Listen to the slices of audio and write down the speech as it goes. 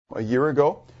a year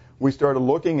ago, we started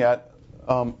looking at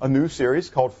a new series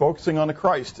called Focusing on the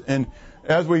Christ. And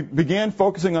as we began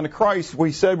focusing on the Christ,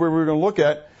 we said we were going to look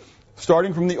at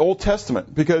starting from the Old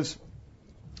Testament, because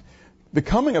the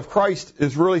coming of Christ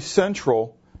is really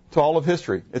central to all of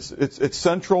history. It's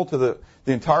central to the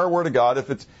entire Word of God.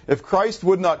 If Christ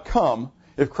would not come,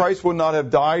 if Christ would not have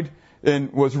died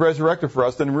and was resurrected for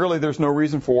us, then really there's no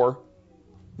reason for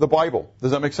the Bible.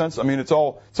 Does that make sense? I mean, it's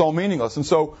all meaningless. And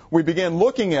so we began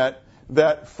looking at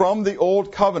that from the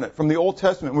Old Covenant, from the Old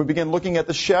Testament. We began looking at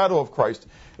the shadow of Christ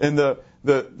and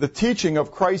the teaching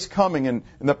of Christ's coming and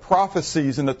the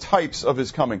prophecies and the types of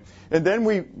His coming. And then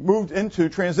we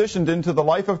transitioned into the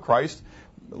life of Christ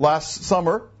last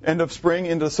summer, end of spring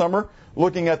into summer,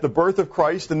 looking at the birth of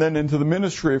Christ and then into the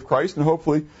ministry of Christ. And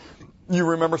hopefully you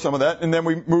remember some of that. And then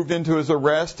we moved into His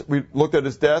arrest. We looked at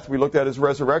His death. We looked at His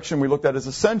resurrection. We looked at His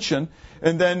ascension.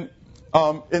 And then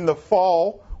in the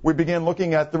fall, we began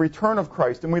looking at the return of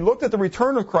Christ. And we looked at the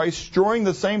return of Christ during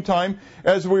the same time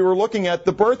as we were looking at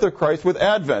the birth of Christ with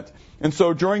Advent. And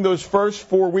so during those first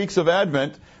 4 weeks of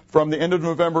Advent, from the end of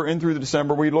November in through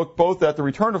December, we looked both at the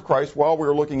return of Christ while we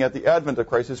were looking at the advent of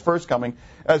Christ, His first coming,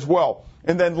 as well.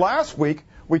 And then last week,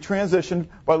 we transitioned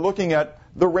by looking at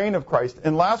the reign of Christ.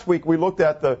 And last week, we looked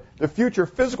at the future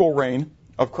physical reign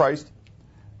of Christ.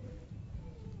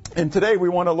 And today, we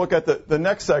want to look at the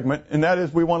next segment, and that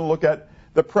is we want to look at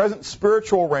the present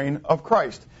spiritual reign of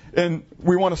Christ. And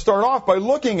we want to start off by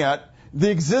looking at the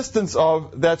existence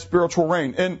of that spiritual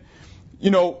reign. And,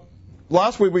 you know,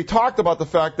 last week we talked about the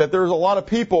fact that there's a lot of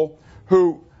people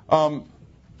who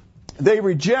they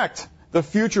reject the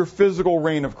future physical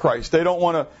reign of Christ. They don't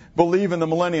want to believe in the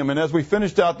millennium. And as we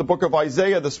finished out the book of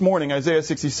Isaiah this morning, Isaiah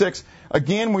 66,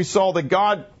 again we saw that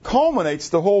God culminates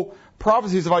the whole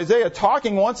prophecies of Isaiah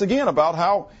talking once again about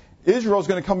how Israel is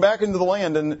going to come back into the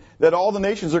land and that all the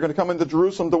nations are going to come into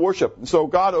Jerusalem to worship. And so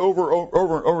God over and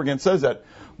over again says that.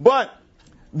 But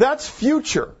that's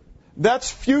future.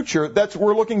 That's future.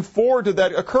 We're looking forward to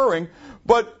that occurring.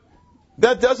 But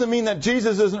that doesn't mean that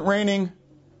Jesus isn't reigning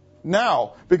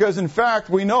now. Because in fact,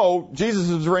 we know Jesus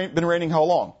has been reigning how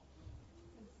long?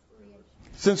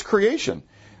 Since creation.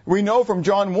 We know from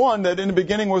John 1 that in the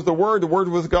beginning was the Word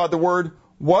was God, the Word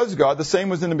was God. The same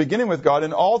was in the beginning with God,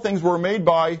 and all things were made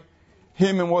by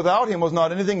Him, and without Him was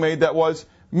not anything made that was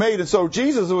made. And so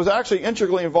Jesus was actually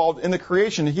integrally involved in the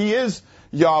creation. He is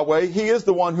Yahweh. He is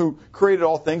the one who created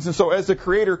all things. And so as the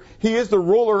Creator, He is the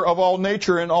ruler of all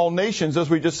nature and all nations, as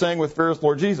we just sang with Fearless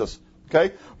Lord Jesus.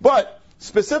 Okay? But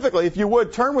specifically, if you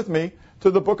would, turn with me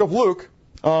to the book of Luke,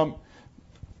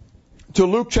 to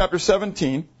Luke chapter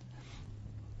 17,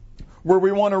 where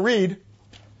we want to read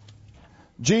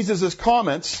Jesus'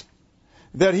 comments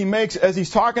that He makes as He's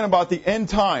talking about the end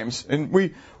times. And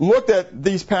we looked at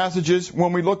these passages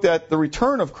when we looked at the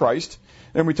return of Christ,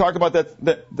 and we talked about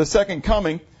that the second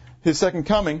coming, His second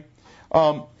coming.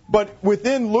 But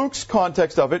within Luke's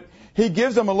context of it, he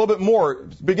gives them a little bit more,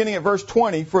 beginning at verse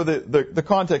 20 for the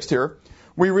context here.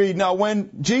 We read, "Now when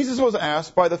Jesus was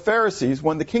asked by the Pharisees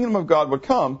when the kingdom of God would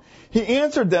come, He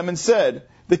answered them and said,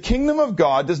 'The kingdom of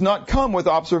God does not come with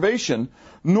observation,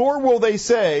 nor will they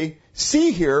say,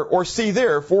 see here or see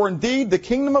there, for indeed the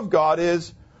kingdom of God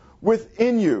is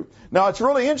within you.'" Now it's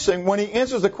really interesting. When he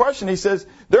answers the question, he says,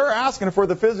 they're asking for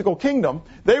the physical kingdom.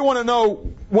 They want to know,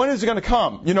 when is it going to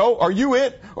come? You know, are you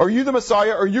it? Are you the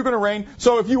Messiah? Are you going to reign?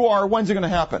 So if you are, when's it going to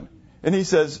happen? And he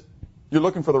says, you're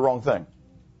looking for the wrong thing.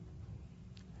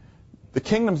 The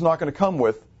kingdom's not going to come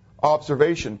with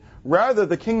observation. Rather,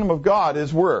 the kingdom of God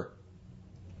is where?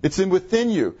 It's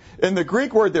within you. And the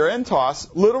Greek word there, entos,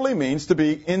 literally means to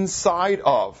be inside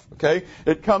of. Okay?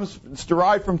 It's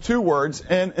derived from two words,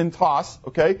 en and tos.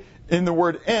 Okay? In the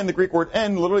word en, the Greek word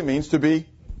en literally means to be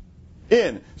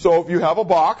in. So if you have a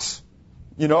box,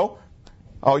 you know,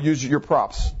 I'll use your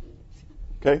props.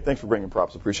 Okay? Thanks for bringing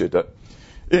props. Appreciate that.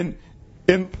 In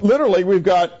literally, we've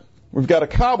got a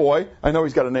cowboy. I know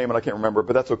he's got a name and I can't remember,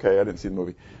 but that's okay. I didn't see the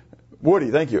movie.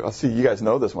 Woody, thank you. I see you guys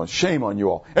know this one. Shame on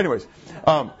you all. Anyways,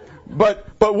 but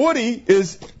Woody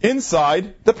is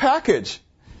inside the package.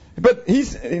 But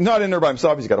he's not in there by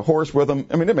himself. He's got a horse with him.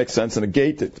 I mean, it makes sense, and a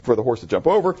gate for the horse to jump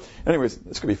over. Anyways,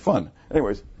 this could be fun.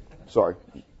 Anyways, sorry.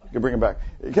 You can bring him back.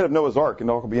 You could have Noah's Ark, and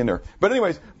Noah could be in there. But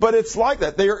anyways, but it's like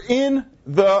that. They are in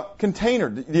the container.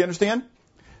 Do you understand?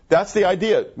 That's the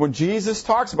idea. When Jesus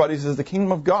talks about it, he says the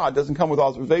kingdom of God doesn't come with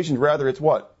observations. Rather, it's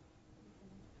what?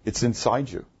 It's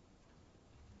inside you.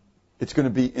 It's going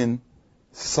to be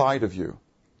inside of you.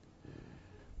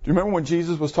 Do you remember when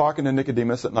Jesus was talking to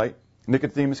Nicodemus at night?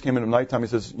 Nicodemus came in at nighttime. He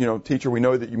says, you know, teacher, we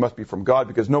know that you must be from God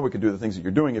because no one could do the things that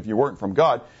you're doing if you weren't from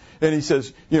God. And he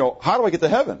says, you know, how do I get to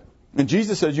heaven? And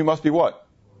Jesus says you must be what?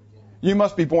 You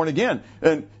must be born again.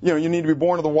 And, you need to be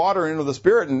born of the water and into the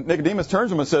Spirit. And Nicodemus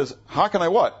turns to him and says, how can I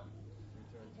what?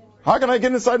 How can I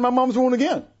get inside my mom's womb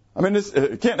again? I mean,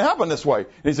 it can't happen this way.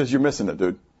 And he says, you're missing it,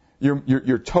 dude.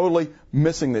 You're totally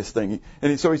missing this thing.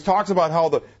 And so he talks about how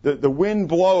the wind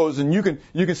blows, and you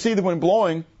can see the wind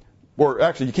blowing, or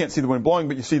actually you can't see the wind blowing,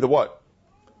 but you see the what?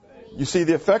 You see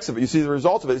the effects of it. You see the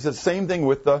results of it. He says the same thing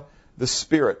with the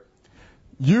Spirit.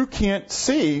 You can't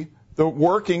see the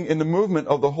working in the movement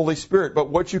of the Holy Spirit, but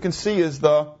what you can see is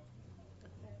the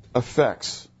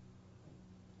effects.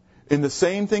 And the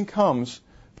same thing comes,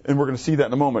 and we're going to see that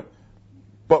in a moment,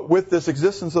 but with this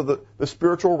existence of the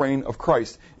spiritual reign of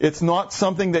Christ. It's not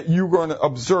something that you're going to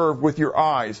observe with your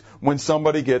eyes when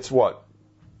somebody gets what?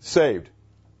 Saved.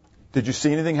 Did you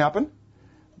see anything happen?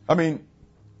 I mean,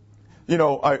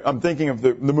 I'm thinking of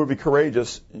the movie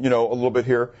Courageous, a little bit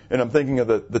here, and I'm thinking of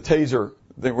the taser,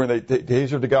 when they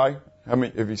tasered the guy. How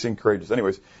many have you seen Courageous?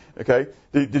 Anyways, okay.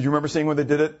 Did you remember seeing when they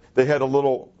did it? They had a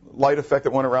little light effect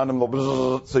that went around them,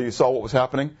 so you saw what was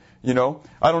happening.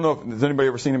 I don't know has anybody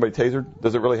ever seen anybody tasered?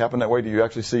 Does it really happen that way? Do you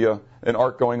actually see an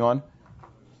arc going on?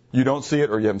 You don't see it,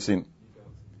 or you haven't seen it?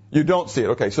 You don't see it.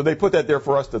 Okay, so they put that there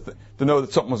for us to know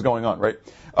that something was going on, right?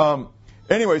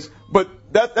 Anyways, but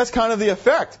that's kind of the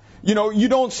effect. You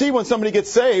don't see when somebody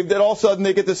gets saved that all of a sudden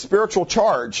they get this spiritual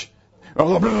charge.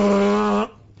 Wow!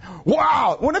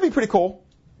 Wouldn't that be pretty cool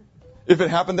if it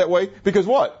happened that way? Because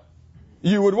what?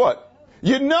 You would what?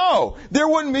 You'd know. You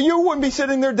wouldn't be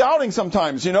sitting there doubting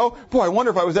sometimes, Boy, I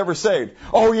wonder if I was ever saved.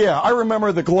 Oh yeah, I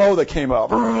remember the glow that came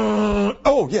up.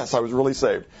 Oh yes, I was really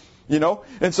saved.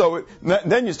 And so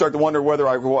then you start to wonder whether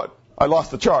I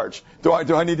lost the charge. Do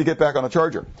I need to get back on a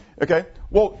charger? Okay?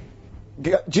 Well,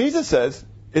 Jesus says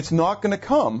it's not going to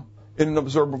come in an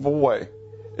observable way.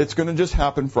 It's going to just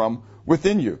happen from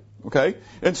within you. Okay?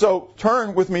 And so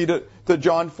turn with me to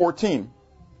John 14.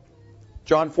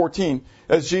 John 14,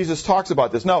 as Jesus talks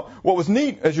about this. Now, what was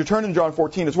neat as you turn in John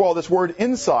 14 as well, this word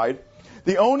inside,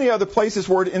 the only other place this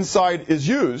word inside is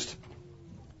used,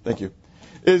 thank you,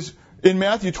 is in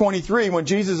Matthew 23 when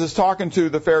Jesus is talking to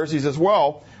the Pharisees as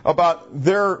well about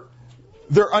their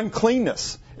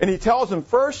uncleanness. And he tells them,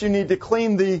 first you need to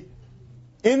clean the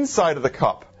inside of the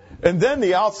cup, and then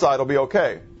the outside will be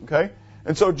okay. Okay?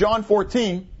 And so John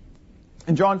 14,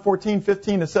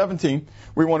 15 to 17,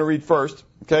 we want to read first.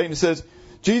 Okay? And it says,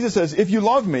 Jesus says, if you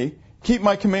love me, keep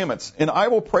my commandments, and I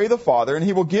will pray the Father, and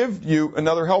he will give you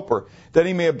another helper, that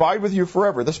he may abide with you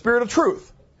forever, the Spirit of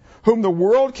truth, whom the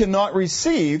world cannot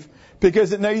receive,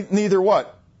 because it neither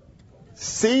what?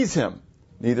 Sees him.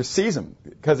 Neither sees him.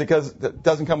 Because it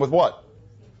doesn't come with what?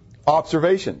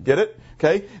 Observation. Get it?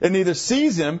 Okay? It neither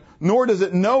sees him, nor does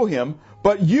it know him,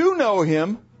 but you know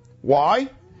him. Why?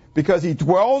 Because he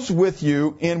dwells with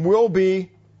you and will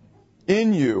be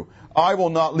in you. I will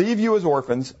not leave you as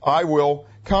orphans. I will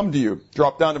come to you.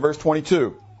 Drop down to verse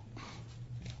 22.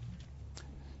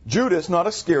 Judas, not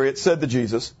Iscariot, said to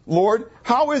Jesus, Lord,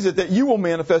 how is it that you will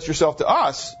manifest yourself to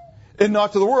us and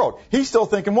not to the world? He's still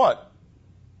thinking what?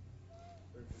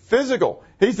 Physical.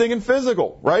 He's thinking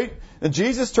physical, right? And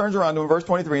Jesus turns around to him in verse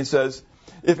 23 and says,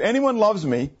 if anyone loves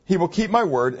me, he will keep my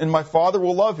word, and my Father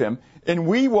will love him, and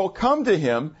we will come to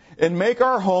him and make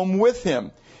our home with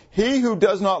him. He who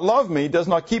does not love me does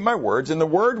not keep my words, and the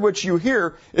word which you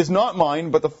hear is not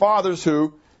mine, but the Father's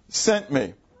who sent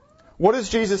me. What is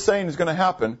Jesus saying is going to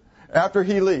happen after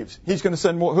he leaves? He's going to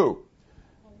send who?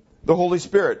 The Holy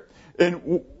Spirit.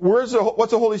 And what's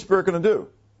the Holy Spirit going to do?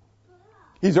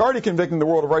 He's already convicting the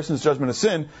world of righteousness, judgment, and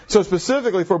sin. So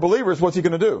specifically for believers, what's he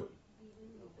going to do?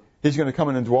 He's going to come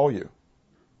in and dwell you.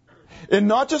 And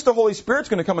not just the Holy Spirit's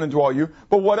going to come in and dwell you,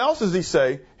 but what else does he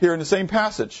say here in the same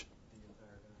passage?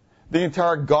 The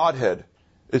entire Godhead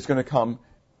is going to come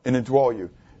in and dwell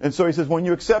you. And so he says, when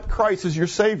you accept Christ as your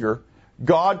Savior,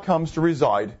 God comes to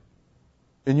reside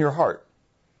in your heart.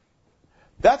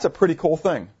 That's a pretty cool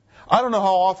thing. I don't know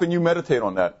how often you meditate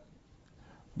on that.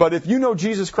 But if you know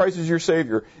Jesus Christ as your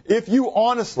Savior, if you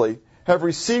honestly have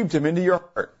received him into your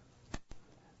heart,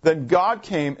 then God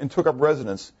came and took up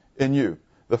residence in you.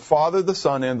 The Father, the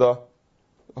Son, and the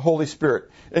Holy Spirit.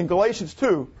 In Galatians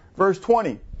 2, verse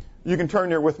 20, you can turn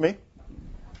there with me.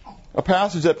 A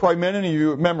passage that probably many of you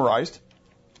have memorized.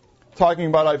 Talking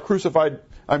about I'm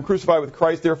crucified with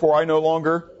Christ, therefore I no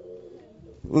longer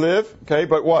live. Okay,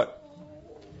 but what?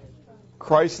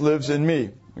 Christ lives in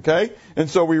me. Okay? And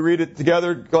so we read it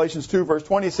together. Galatians 2, verse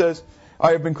 20 says,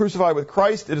 I have been crucified with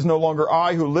Christ. It is no longer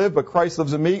I who live, but Christ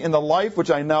lives in me. In the life which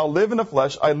I now live in the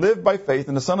flesh, I live by faith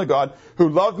in the Son of God, who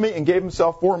loved me and gave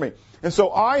himself for me. And so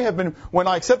when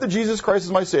I accepted Jesus Christ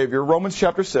as my Savior, Romans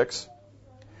chapter 6,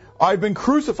 I've been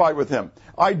crucified with him.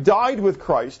 I died with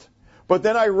Christ, but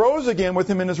then I rose again with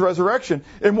him in his resurrection.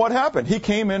 And what happened? He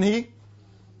came and he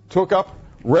took up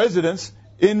residence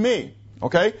in me.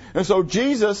 Okay? And so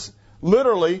Jesus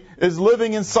literally is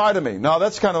living inside of me. Now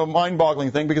that's kind of a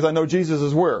mind-boggling thing because I know Jesus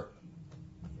is where?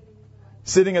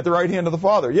 Sitting at the right hand of the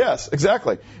Father. Yes,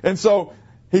 exactly. And so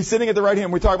he's sitting at the right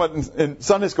hand. We talk about in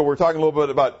Sunday school, we're talking a little bit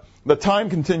about the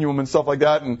time continuum and stuff like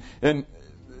that, and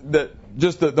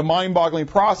the mind-boggling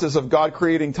process of God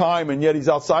creating time, and yet he's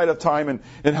outside of time,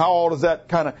 and how all does that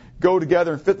kind of go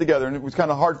together and fit together, and it was kind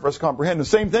of hard for us to comprehend. The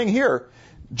same thing here.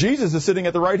 Jesus is sitting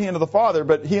at the right hand of the Father,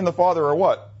 but he and the Father are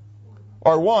what?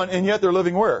 Are one, and yet they're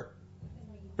living where?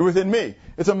 Within me.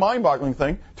 It's a mind-boggling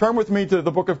thing. Turn with me to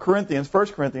the book of Corinthians, 1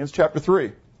 Corinthians chapter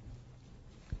 3.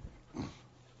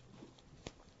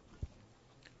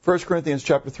 1 Corinthians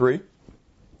chapter 3.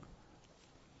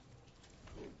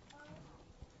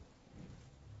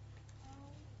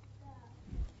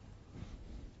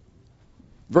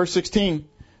 Verse 16,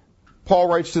 Paul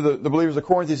writes to the believers of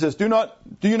Corinth, he says, Do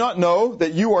you not know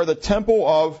that you are the temple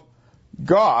of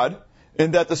God,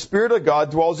 and that the Spirit of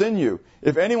God dwells in you?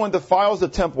 If anyone defiles the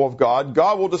temple of God,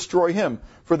 God will destroy him.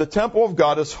 For the temple of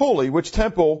God is holy, which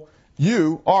temple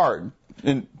you are.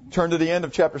 And turn to the end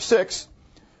of chapter 6,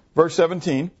 verse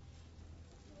 17,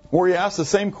 where he asks the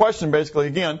same question basically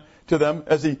again to them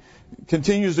as he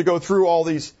continues to go through all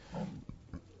these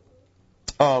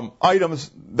items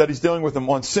that he's dealing with them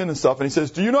on sin and stuff. And he says,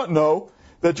 Do you not know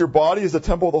that your body is the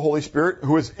temple of the Holy Spirit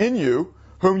who is in you,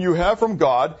 whom you have from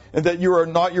God, and that you are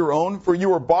not your own? For you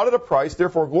were bought at a price,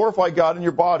 therefore glorify God in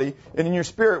your body and in your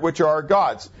spirit, which are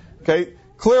God's. Okay?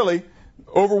 Clearly,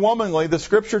 overwhelmingly, the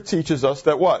Scripture teaches us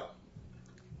that what?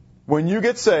 When you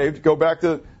get saved, go back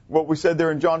to what we said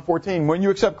there in John 14, when you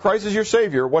accept Christ as your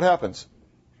Savior, what happens?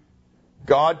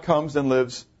 God comes and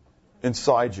lives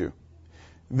inside you.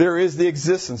 There is the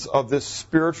existence of this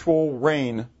spiritual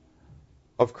reign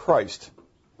of Christ.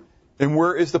 And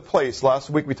where is the place? Last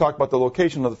week we talked about the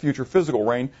location of the future physical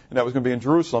reign, and that was going to be in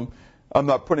Jerusalem. I'm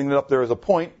not putting it up there as a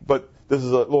point, but this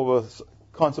is a little bit of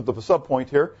a concept of a subpoint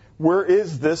here. Where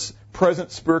is this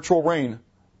present spiritual reign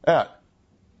at?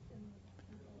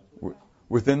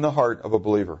 Within the heart of a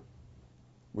believer.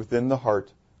 Within the heart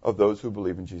of those who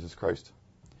believe in Jesus Christ.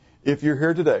 If you're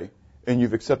here today and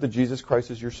you've accepted Jesus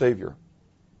Christ as your Savior,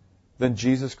 then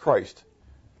Jesus Christ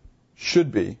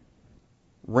should be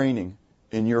reigning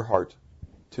in your heart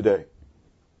today.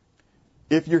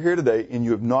 If you're here today and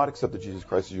you have not accepted Jesus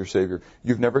Christ as your Savior,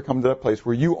 you've never come to that place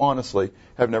where you honestly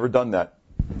have never done that,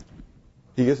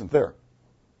 He isn't there.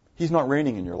 He's not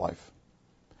reigning in your life.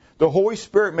 The Holy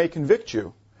Spirit may convict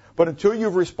you, but until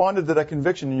you've responded to that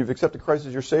conviction and you've accepted Christ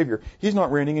as your Savior, He's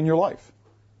not reigning in your life.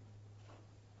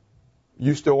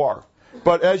 You still are.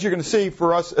 But as you're going to see,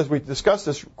 for us, as we discuss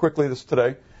this quickly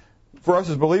today, for us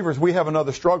as believers, we have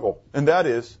another struggle, and that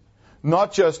is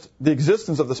not just the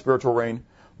existence of the spiritual reign,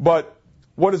 but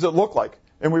what does it look like?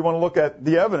 And we want to look at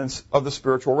the evidence of the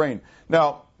spiritual reign.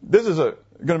 Now, this is going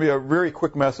to be a very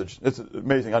quick message. It's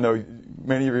amazing. I know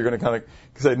many of you are going to kind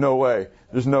of say, no way.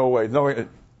 There's no way. No way.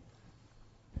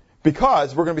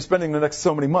 Because we're going to be spending the next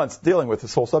so many months dealing with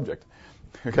this whole subject.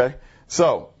 Okay?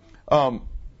 So,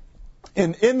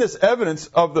 in this evidence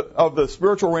of the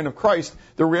spiritual reign of Christ,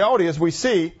 the reality is we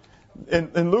see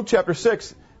in Luke chapter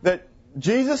 6 that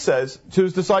Jesus says to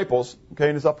his disciples, okay,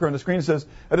 and it's up here on the screen, it says,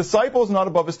 a disciple is not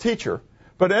above his teacher,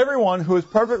 but everyone who is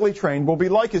perfectly trained will be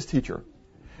like his teacher.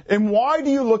 And why do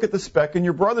you look at the speck in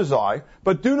your brother's eye,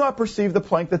 but do not perceive the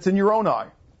plank that's in your own eye?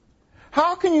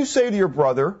 How can you say to your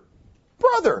brother,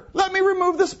 Brother, let me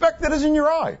remove the speck that is in your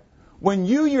eye, when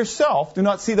you yourself do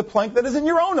not see the plank that is in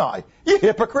your own eye? You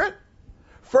hypocrite!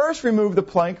 First remove the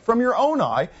plank from your own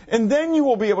eye, and then you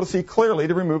will be able to see clearly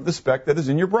to remove the speck that is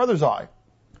in your brother's eye.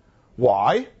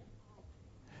 Why?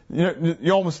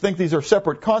 You almost think these are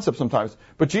separate concepts sometimes,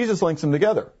 but Jesus links them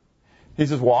together. He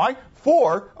says, why?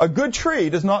 For a good tree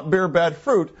does not bear bad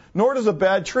fruit, nor does a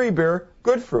bad tree bear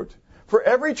good fruit. For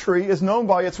every tree is known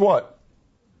by its what?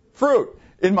 Fruit.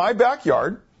 In my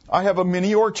backyard, I have a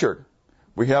mini orchard.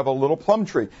 We have a little plum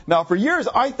tree. Now, for years,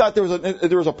 I thought there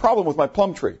was a problem with my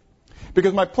plum tree,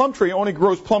 because my plum tree only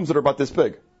grows plums that are about this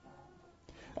big.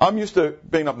 I'm used to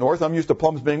being up north. I'm used to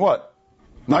plums being what?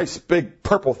 Nice, big,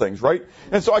 purple things, right?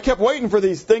 And so I kept waiting for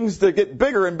these things to get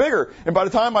bigger and bigger. And by the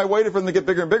time I waited for them to get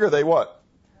bigger and bigger, they what?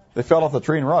 They fell off the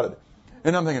tree and rotted.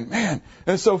 And I'm thinking, man.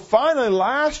 And so finally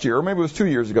last year, or maybe it was 2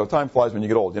 years ago, time flies when you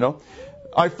get old, you know,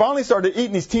 I finally started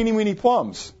eating these teeny weeny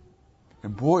plums.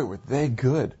 And boy, were they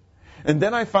good. And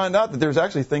then I found out that there's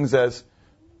actually things as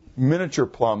miniature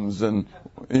plums and,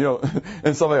 you know,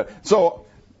 and stuff like that. So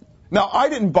now I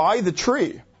didn't buy the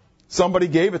tree. Somebody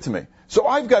gave it to me. So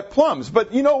I've got plums.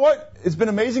 But you know what? It's been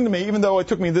amazing to me, even though it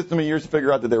took me this many years to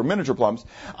figure out that they were miniature plums,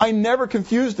 I never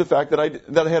confused the fact that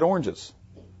I had oranges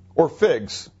or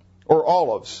figs or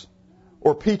olives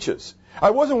or peaches.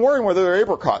 I wasn't worrying whether they were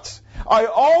apricots. I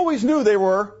always knew they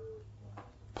were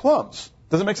plums.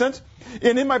 Does that make sense?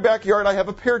 And in my backyard, I have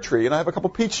a pear tree, and I have a couple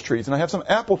peach trees, and I have some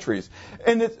apple trees.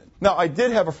 Now, I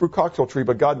did have a fruit cocktail tree,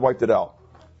 but God wiped it out.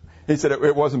 He said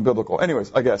it wasn't biblical.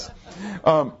 Anyways, I guess.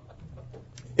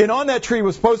 And on that tree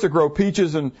was supposed to grow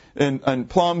peaches and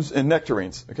plums and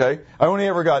nectarines, okay? I only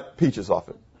ever got peaches off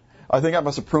it. I think I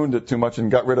must have pruned it too much and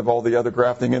got rid of all the other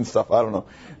grafting in stuff. I don't know.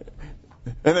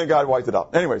 And then God wiped it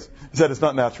out. Anyways, he said it's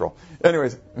not natural.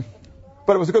 Anyways,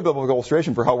 but it was a good biblical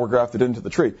illustration for how we're grafted into the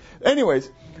tree. Anyways,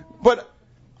 but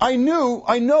I know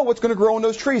what's going to grow in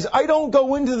those trees. I don't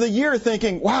go into the year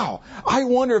thinking, wow, I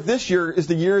wonder if this year is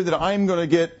the year that I'm going to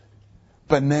get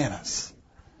bananas.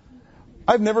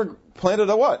 I've never planted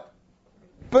a what?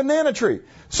 Banana tree.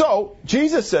 So,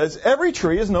 Jesus says, every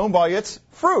tree is known by its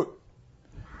fruit.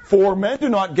 For men do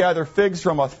not gather figs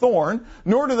from a thorn,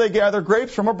 nor do they gather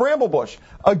grapes from a bramble bush.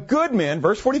 A good man,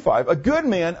 verse 45, a good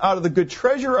man out of the good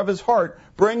treasure of his heart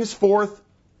brings forth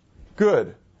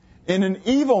good. And an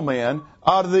evil man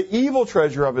out of the evil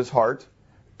treasure of his heart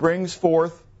brings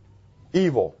forth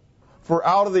evil. For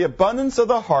out of the abundance of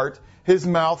the heart his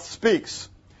mouth speaks.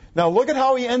 Now look at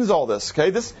how he ends all this, okay?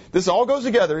 This all goes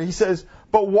together. He says,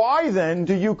 but why then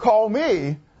do you call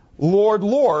me Lord,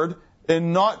 Lord,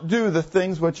 and not do the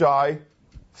things which I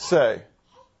say?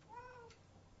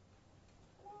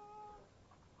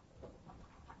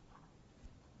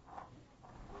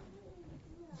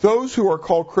 Those who are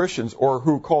called Christians, or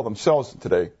who call themselves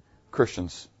today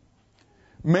Christians,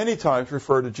 many times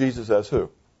refer to Jesus as who?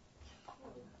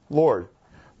 Lord.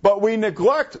 But we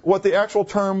neglect what the actual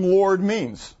term Lord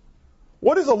means.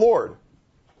 What is a Lord?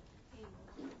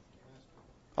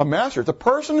 A master. It's a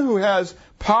person who has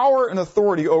power and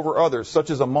authority over others, such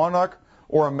as a monarch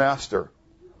or a master.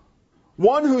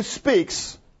 One who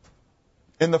speaks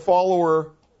and the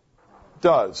follower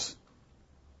does.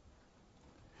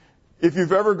 If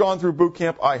you've ever gone through boot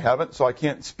camp, I haven't, so I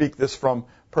can't speak this from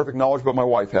perfect knowledge, but my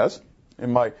wife has.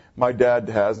 And my dad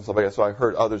has and stuff like that, so I've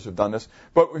heard others have done this.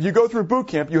 But if you go through boot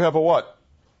camp, you have a what?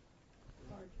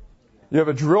 You have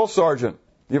a drill sergeant.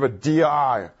 You have a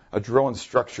DI, a drill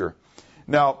instructor.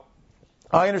 Now,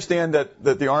 I understand that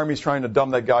the Army's trying to dumb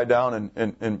that guy down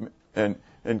and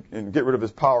get rid of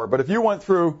his power. But if you went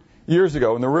through years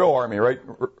ago in the real Army, right,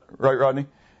 Rodney?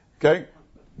 Okay?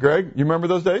 Greg, you remember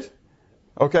those days?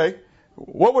 Okay.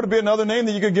 What would be another name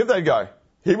that you could give that guy?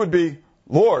 He would be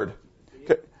Lord.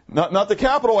 Okay. Not the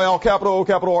capital L, capital O,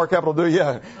 capital R, capital D,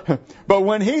 yeah. But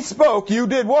when he spoke, you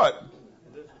did what?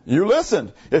 You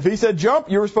listened. If he said jump,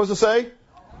 you were supposed to say,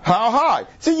 how high?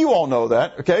 See, you all know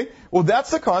that, okay? Well, that's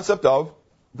the concept of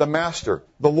the master,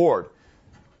 the Lord.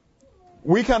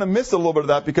 We kind of missed a little bit of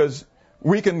that because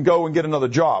we can go and get another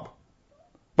job.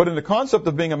 But in the concept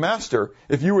of being a master,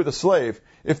 if you were the slave,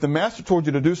 if the master told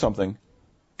you to do something,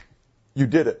 you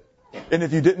did it. And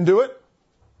if you didn't do it,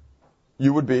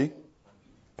 you would be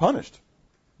punished.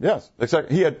 Yes,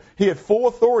 exactly. He had full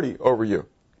authority over you.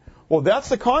 Well, that's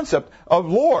the concept of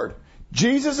Lord.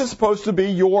 Jesus is supposed to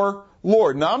be your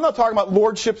Lord. Now, I'm not talking about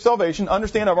lordship salvation.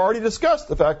 Understand, I've already discussed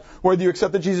the fact whether you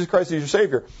accepted Jesus Christ as your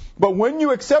Savior. But when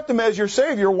you accept Him as your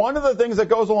Savior, one of the things that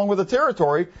goes along with the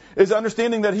territory is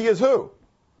understanding that He is who?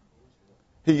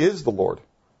 He is the Lord.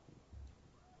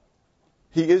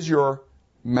 He is your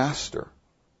master.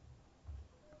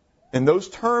 And those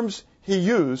terms He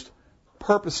used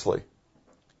purposely.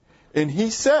 And He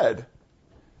said,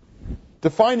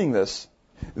 defining this,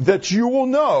 that you will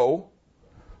know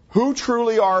who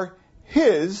truly are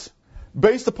His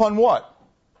based upon what?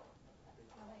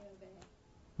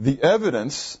 The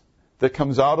evidence that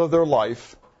comes out of their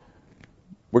life,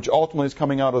 which ultimately is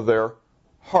coming out of their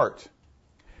heart.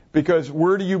 Because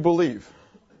where do you believe?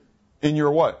 In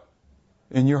your what?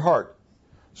 In your heart.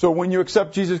 So when you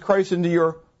accept Jesus Christ into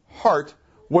your heart,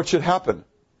 what should happen?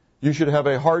 You should have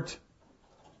a heart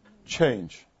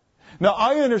change. Now,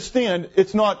 I understand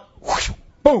it's not, whoosh,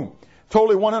 boom,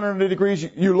 totally 180 degrees,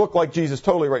 you look like Jesus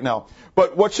totally right now.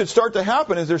 But what should start to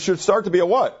happen is there should start to be a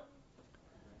what?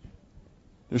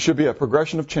 There should be a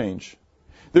progression of change.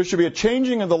 There should be a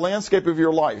changing of the landscape of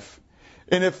your life.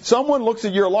 And if someone looks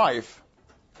at your life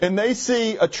and they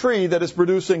see a tree that is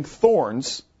producing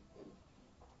thorns,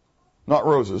 not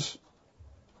roses,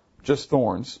 just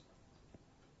thorns,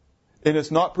 and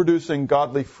it's not producing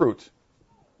godly fruit,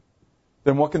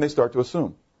 then what can they start to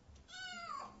assume?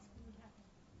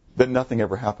 That nothing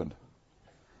ever happened.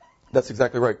 That's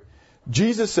exactly right.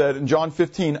 Jesus said in John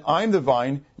 15, I'm the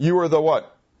vine, you are the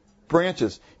what?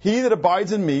 Branches. He that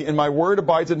abides in me and my word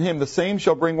abides in him, the same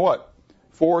shall bring what?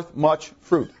 Forth much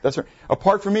fruit. That's right.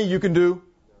 Apart from me, you can do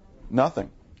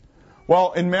nothing.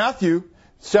 Well, in Matthew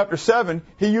chapter 7,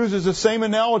 he uses the same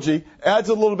analogy, adds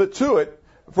a little bit to it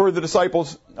for the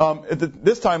disciples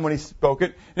this time when he spoke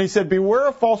it. And he said, beware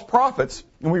of false prophets.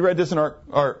 And we read this in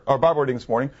our Bible reading this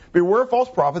morning. Beware of false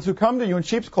prophets who come to you in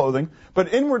sheep's clothing,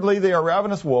 but inwardly they are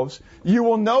ravenous wolves. You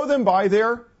will know them by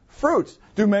their fruits.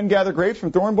 Do men gather grapes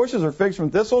from thorn bushes or figs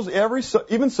from thistles?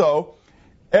 Even so,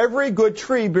 every good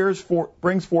tree brings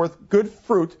forth good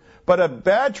fruit, but a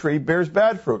bad tree bears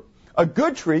bad fruit. A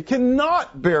good tree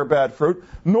cannot bear bad fruit,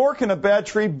 nor can a bad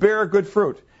tree bear good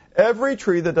fruit. Every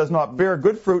tree that does not bear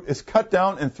good fruit is cut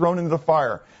down and thrown into the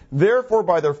fire. Therefore,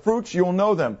 by their fruits you will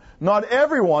know them. Not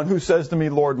everyone who says to me,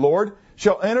 Lord, Lord,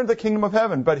 shall enter the kingdom of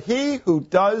heaven, but he who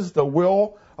does the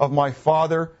will of my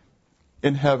Father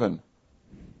in heaven.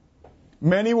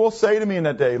 Many will say to me in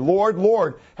that day, Lord,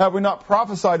 Lord, have we not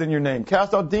prophesied in your name,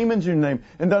 cast out demons in your name,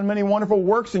 and done many wonderful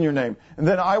works in your name? And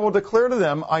then I will declare to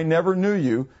them, I never knew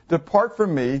you. Depart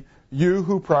from me, you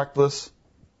who practice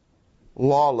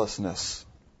lawlessness.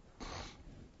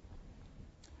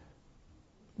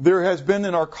 There has been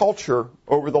in our culture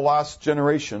over the last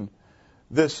generation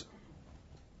this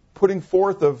putting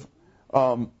forth of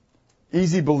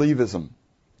easy believism.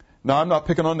 Now, I'm not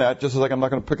picking on that, just as like I'm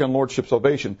not going to pick on Lordship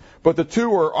Salvation. But the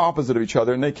two are opposite of each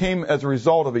other, and they came as a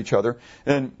result of each other.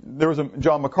 And there was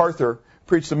John MacArthur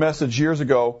preached a message years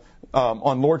ago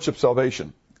on Lordship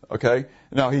Salvation. Okay?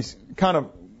 Now, he's kind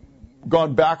of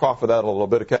gone back off of that a little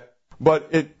bit, okay?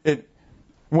 But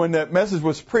when that message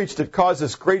was preached, it caused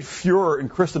this great furor in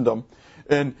Christendom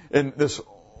and this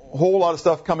whole lot of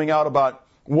stuff coming out about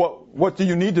what do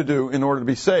you need to do in order to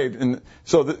be saved. And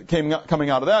so coming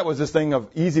out of that was this thing of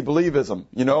easy believism,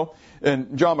 you know.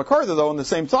 And John MacArthur, though, on the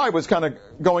same side, was kind of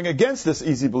going against this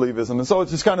easy believism. And so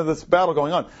it's just kind of this battle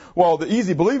going on. Well, the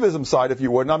easy believism side, if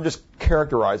you would, and I'm just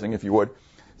characterizing, if you would,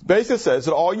 basically says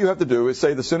that all you have to do is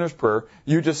say the sinner's prayer.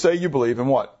 You just say you believe in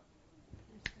what?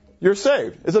 You're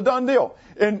saved. It's a done deal.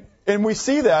 And we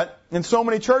see that in so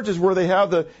many churches where they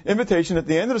have the invitation at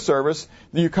the end of the service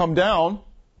that you come down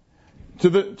to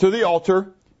the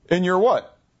altar and you're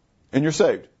what? And you're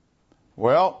saved.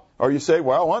 Well, are you saved?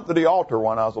 Well, I went to the altar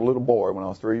when I was a little boy, when I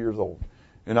was 3 years old.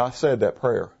 And I said that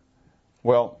prayer.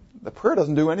 Well, the prayer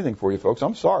doesn't do anything for you, folks.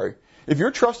 I'm sorry. If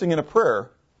you're trusting in a prayer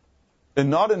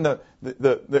and not in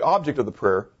the object of the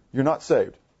prayer, you're not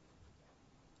saved.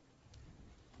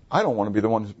 I don't want to be the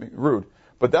one who's being rude,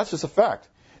 but that's just a fact.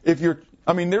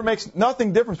 There makes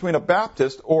nothing difference between a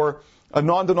Baptist or a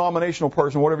non-denominational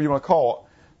person, whatever you want to call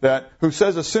it, who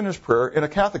says a sinner's prayer, and a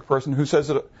Catholic person who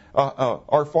says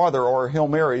Our Father or Hail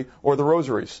Mary or the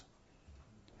Rosaries.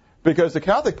 Because the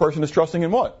Catholic person is trusting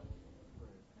in what?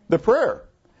 The prayer.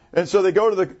 And so they go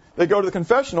to the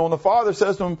confessional, and the Father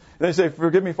says to them, and they say,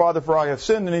 forgive me, Father, for I have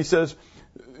sinned. And he says,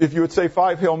 if you would say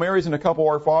 5 Hail Marys and a couple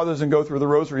Our Fathers and go through the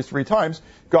rosaries 3 times,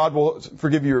 God will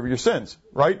forgive you of your sins,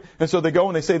 right? And so they go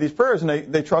and they say these prayers,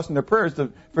 and they trust in their prayers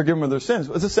to forgive them of their sins.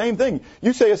 It's the same thing.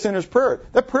 You say a sinner's prayer.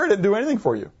 That prayer didn't do anything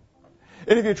for you.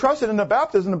 And if you trusted in the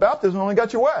baptism only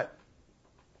got you wet.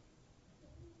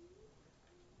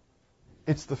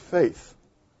 It's the faith.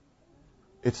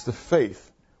 It's the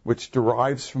faith which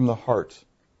derives from the heart.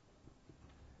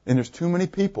 And there's too many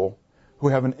people who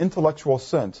have an intellectual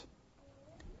assent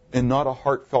and not a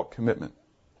heartfelt commitment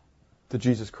to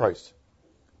Jesus Christ.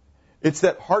 It's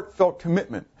that heartfelt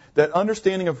commitment, that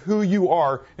understanding of who you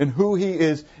are and who He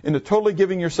is, and to totally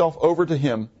giving yourself over to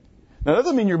Him. Now, that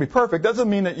doesn't mean you'll be perfect. That doesn't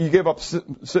mean that you give up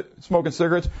smoking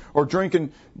cigarettes or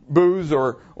drinking booze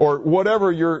or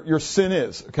whatever your sin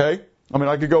is, okay?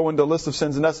 I could go into a list of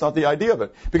sins, and that's not the idea of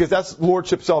it, because that's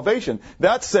Lordship Salvation.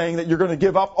 That's saying that you're going to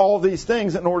give up all these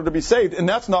things in order to be saved, and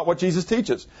that's not what Jesus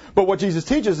teaches. But what Jesus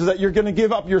teaches is that you're going to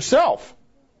give up yourself.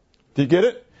 Do you get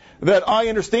it? That I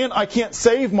understand I can't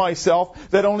save myself,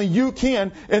 that only you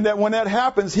can, and that when that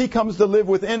happens, He comes to live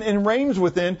within and reigns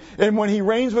within, and when He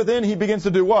reigns within, He begins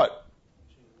to do what?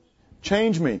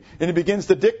 Change me. And He begins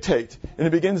to dictate. And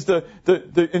He begins to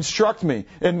instruct me.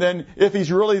 And then if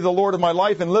He's really the Lord of my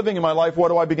life and living in my life, what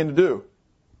do I begin to do?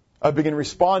 I begin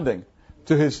responding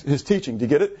to His teaching. Do you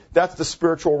get it? That's the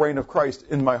spiritual reign of Christ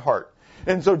in my heart.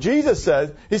 And so Jesus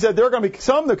said, He said, there are going to be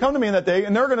some that come to me in that day,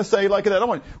 and they're going to say, like that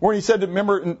one, where He said,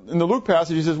 remember in the Luke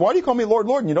passage, He says, why do you call me Lord,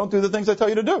 Lord, and you don't do the things I tell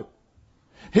you to do?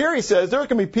 Here He says, there's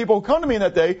going to be people who come to me in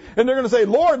that day, and they're going to say,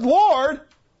 Lord, Lord.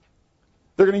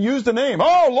 They're going to use the name.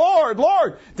 Oh, Lord,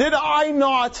 Lord, did I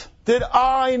not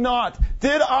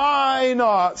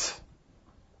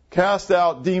cast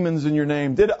out demons in your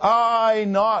name? Did I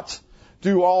not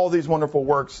do all these wonderful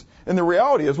works? And the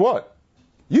reality is what?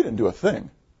 You didn't do a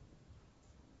thing.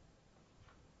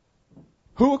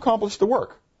 Who accomplished the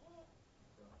work?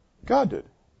 God did.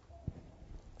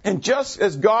 And just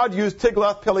as God used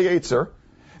Tiglath-Pileser,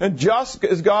 and just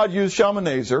as God used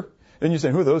Shalmaneser, and you're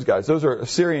saying, who are those guys? Those are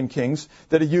Assyrian kings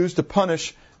that he used to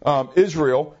punish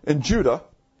Israel and Judah.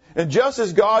 And just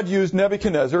as God used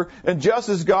Nebuchadnezzar, and just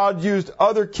as God used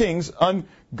other kings,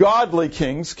 ungodly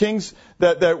kings, kings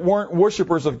that weren't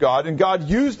worshipers of God, and God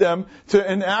used them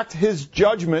to enact his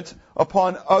judgment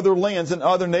upon other lands and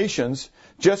other nations,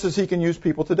 just as he can use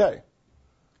people today.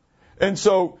 And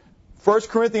so, 2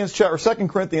 Corinthians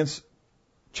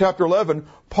chapter 11,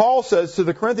 Paul says to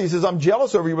the Corinthians, he says, I'm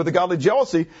jealous over you with a godly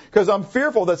jealousy because I'm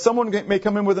fearful that someone may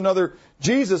come in with another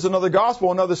Jesus, another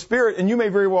gospel, another spirit, and you may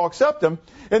very well accept them.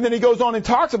 And then he goes on and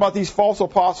talks about these false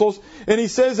apostles, and he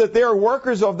says that they are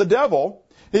workers of the devil.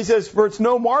 He says, for it's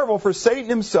no marvel, for Satan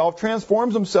himself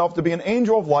transforms himself to be an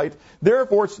angel of light.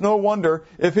 Therefore, it's no wonder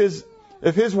if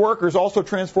his workers also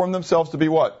transform themselves to be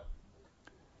what?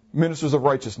 Ministers of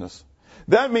righteousness.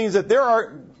 That means that there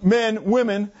are men,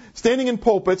 women, standing in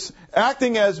pulpits,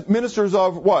 acting as ministers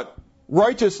of what?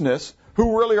 Righteousness,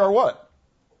 who really are what?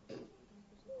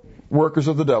 Workers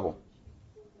of the devil.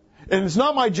 And it's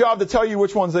not my job to tell you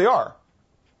which ones they are.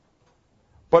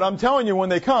 But I'm telling you, when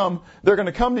they come, they're going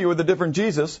to come to you with a different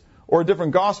Jesus, or a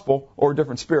different gospel, or a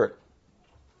different spirit.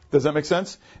 Does that make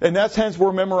sense? And that's hence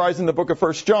we're memorizing the book of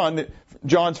 1 John,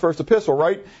 John's first epistle,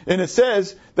 right? And it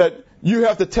says that you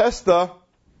have to test the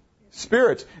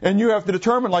spirits, and you have to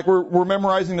determine, like we're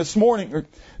memorizing this morning, or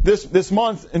this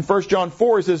month in 1 John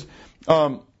 4, it says,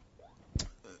 because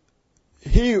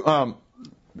he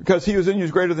who is in you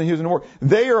is greater than he who is in the world.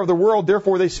 They are of the world,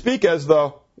 therefore they speak as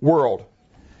the world.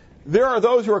 There are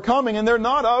those who are coming, and they're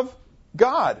not of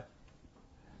God.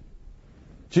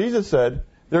 Jesus said,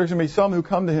 there's going to be some who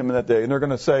come to him in that day, and they're going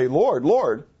to say, Lord,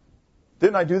 Lord,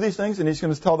 didn't I do these things? And he's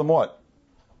going to tell them what?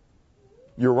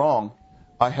 You're wrong.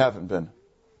 I haven't been.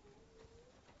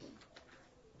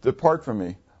 Depart from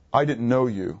me. I didn't know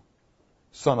you,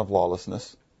 son of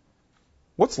lawlessness.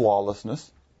 What's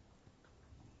lawlessness?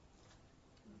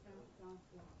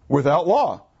 Without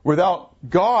law. Without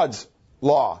God's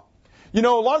law. You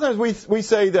know, a lot of times we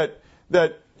say that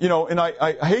you know, and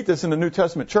I hate this in the New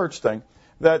Testament church thing,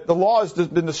 that the law has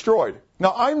been destroyed.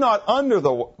 Now, I'm not under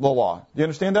the law. Do you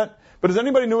understand that? But does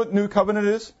anybody know what New Covenant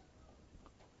is?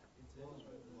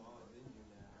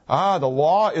 The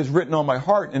law is written on my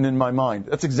heart and in my mind.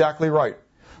 That's exactly right.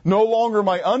 No longer am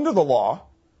I under the law,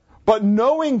 but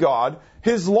knowing God,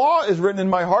 his law is written in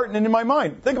my heart and in my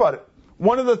mind. Think about it.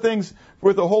 One of the things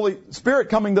with the Holy Spirit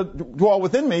coming to dwell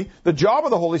within me, the job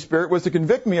of the Holy Spirit was to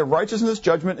convict me of righteousness,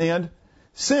 judgment, and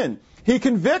sin. He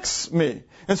convicts me.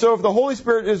 And so if the Holy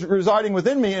Spirit is residing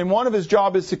within me and one of his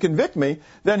job is to convict me,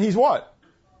 then he's what?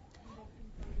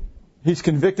 He's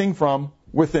convicting from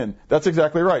within. That's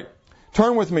exactly right.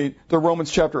 Turn with me to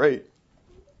Romans chapter 8.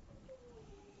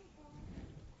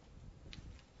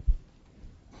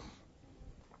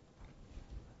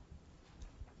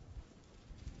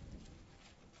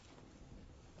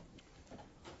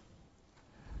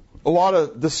 A lot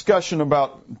of discussion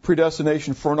about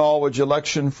predestination, foreknowledge,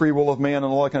 election, free will of man, and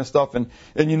all that kind of stuff. And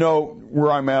you know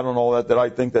where I'm at on all that I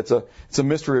think it's a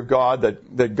mystery of God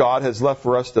that God has left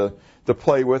for us to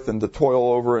play with and to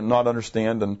toil over and not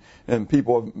understand. And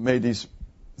people have made these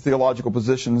theological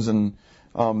positions and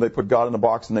they put God in a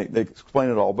box and they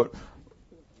explain it all. But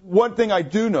one thing I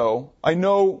do know, I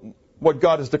know what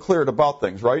God has declared about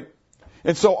things, right?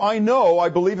 And so I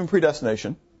believe in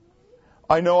predestination.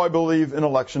 I know I believe in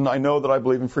election. I know that I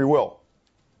believe in free will.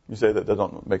 You say that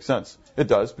doesn't make sense. It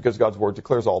does, because God's Word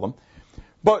declares all of them.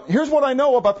 But here's what I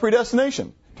know about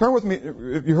predestination. Turn with me,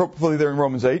 if you're hopefully there in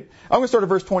Romans 8. I'm going to start at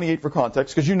verse 28 for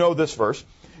context, because you know this verse.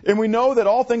 And we know that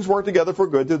all things work together for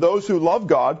good to those who love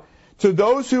God, to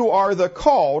those who are the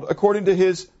called according to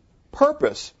his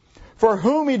purpose. For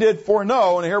whom he did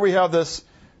foreknow, and here we have this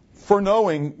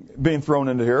foreknowing being thrown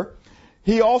into here,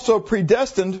 he also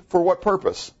predestined for what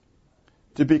purpose?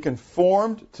 To be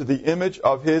conformed to the image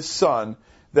of his Son,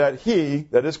 that he,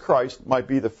 that is Christ, might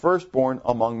be the firstborn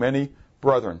among many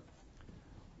brethren.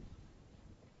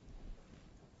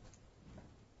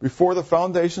 Before the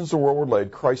foundations of the world were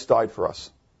laid, Christ died for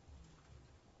us.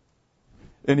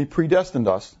 And he predestined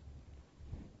us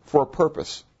for a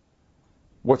purpose.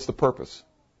 What's the purpose?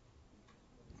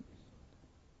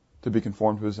 To be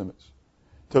conformed to his image.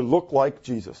 To look like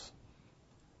Jesus.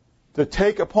 To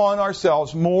take upon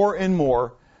ourselves more and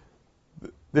more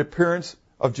the appearance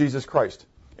of Jesus Christ.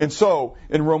 And so,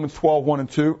 in Romans 12:1 and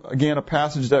 2, again, a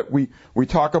passage that we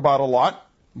talk about a lot,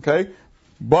 okay?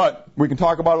 But we can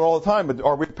talk about it all the time, but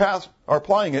are we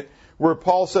applying it? Where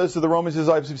Paul says to the Romans, he says,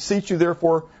 I beseech you,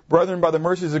 therefore, brethren, by the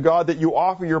mercies of God, that you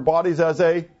offer your bodies as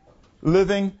a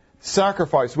living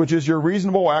sacrifice, which is your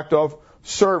reasonable act of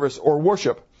service or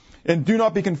worship. And do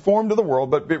not be conformed to the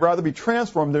world, but rather be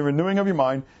transformed in the renewing of your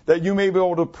mind, that you may be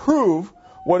able to prove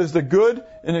what is the good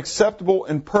and acceptable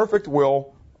and perfect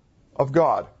will of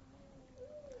God.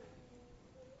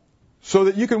 So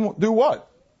that you can do what?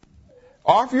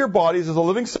 Offer your bodies as a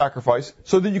living sacrifice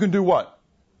so that you can do what?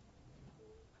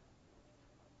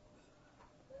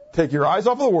 Take your eyes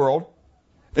off of the world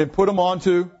and put them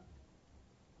onto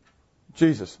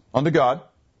Jesus, onto God.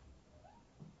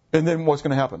 And then what's going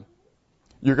to happen?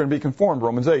 You're going to be conformed,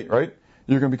 Romans 8, right?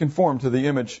 You're going to be conformed to the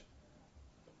image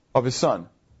of His Son.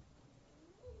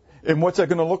 And what's that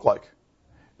going to look like?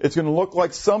 It's going to look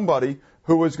like somebody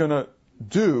who is going to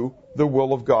do the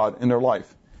will of God in their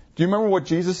life. Do you remember what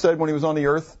Jesus said when He was on the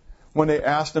earth, when they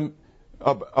asked Him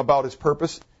about His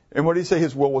purpose? And what did He say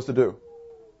His will was to do?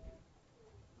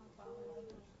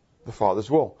 The Father's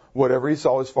will. Whatever He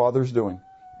saw His Father's doing.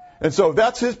 And so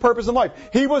that's His purpose in life.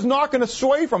 He was not going to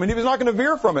sway from it. He was not going to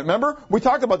veer from it. Remember? We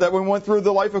talked about that when we went through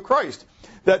the life of Christ.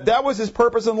 That was His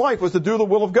purpose in life, was to do the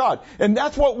will of God. And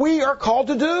that's what we are called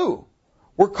to do.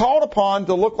 We're called upon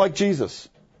to look like Jesus.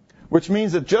 Which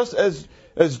means that just as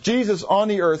Jesus on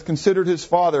the earth considered His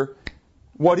Father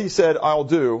what He said, I'll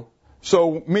do,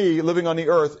 so me, living on the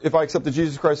earth, if I accepted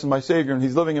Jesus Christ as my Savior and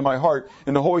He's living in my heart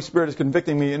and the Holy Spirit is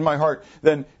convicting me in my heart,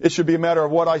 then it should be a matter of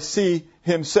what I see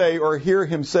Him say or hear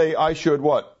Him say I should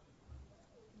what?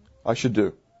 I should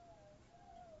do.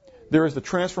 There is the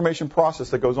transformation process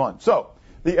that goes on. So,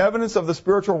 the evidence of the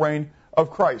spiritual reign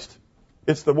of Christ.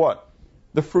 It's the what?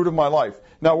 The fruit of my life.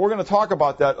 Now, we're going to talk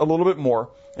about that a little bit more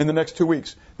in the next 2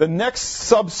 weeks. The next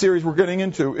sub-series we're getting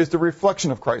into is the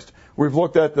reflection of Christ. We've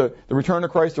looked at the return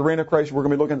of Christ, the reign of Christ. We're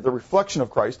going to be looking at the reflection of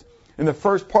Christ. And the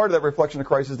first part of that reflection of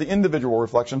Christ is the individual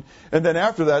reflection. And then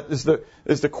after that is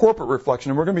the corporate reflection.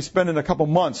 And we're going to be spending a couple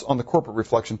months on the corporate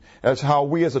reflection as how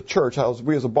we as a church, how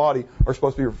we as a body are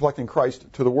supposed to be reflecting Christ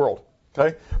to the world.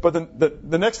 Okay? But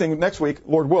the next thing, next week,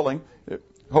 Lord willing,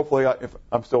 hopefully if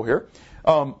I'm still here,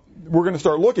 we're going to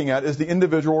start looking at is the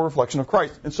individual reflection of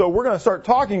Christ. And so we're going to start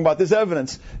talking about this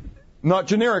evidence, not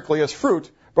generically as fruit,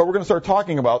 but we're going to start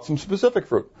talking about some specific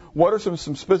fruit. What are some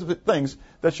specific things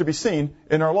that should be seen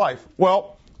in our life?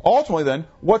 Well, ultimately then,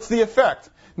 what's the effect?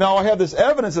 Now I have this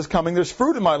evidence that's coming, there's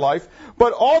fruit in my life,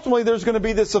 but ultimately there's going to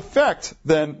be this effect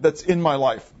then that's in my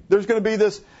life. There's going to be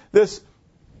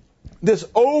this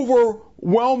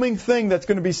overwhelming thing that's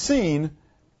going to be seen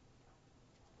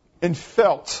and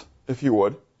felt, if you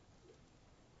would,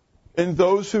 in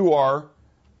those who are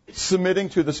submitting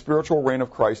to the spiritual reign of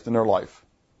Christ in their life.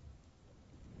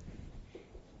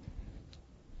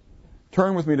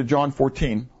 Turn with me to John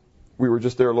 14. We were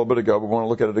just there a little bit ago, but we want to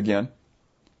look at it again.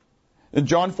 In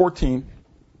John 14,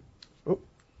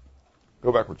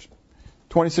 go backwards,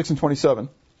 26 and 27.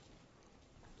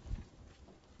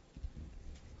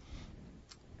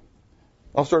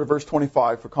 I'll start at verse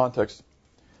 25 for context.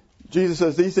 Jesus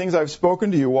says, these things I have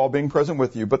spoken to you while being present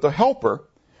with you, but the Helper,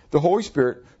 the Holy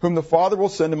Spirit, whom the Father will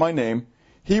send in my name,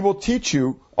 He will teach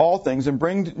you all things and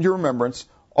bring to your remembrance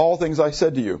all things I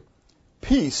said to you.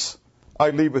 Peace I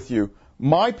leave with you.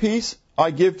 My peace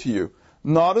I give to you.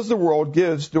 Not as the world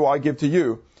gives do I give to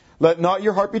you. Let not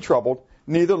your heart be troubled,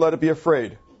 neither let it be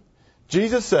afraid.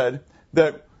 Jesus said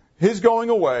that His going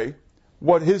away,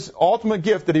 what His ultimate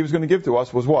gift that He was going to give to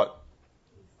us was what?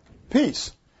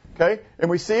 Peace. Okay? And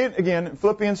we see it again in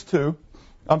Philippians 2.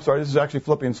 I'm sorry, this is actually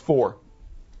Philippians 4.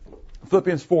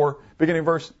 Philippians 4, beginning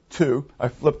verse 2. I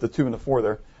flipped the 2 and the 4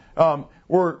 there.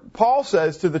 Where Paul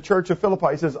says to the church of Philippi,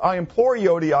 he says, I implore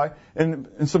Euodia and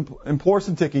implore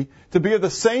Syntyche to be of the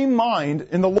same mind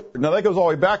in the Lord. Now that goes all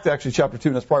the way back to actually chapter 2,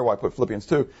 and that's probably why I put Philippians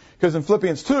 2. Because in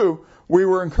Philippians 2, we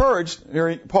were encouraged,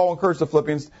 Paul encouraged the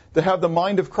Philippians to have the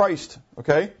mind of Christ.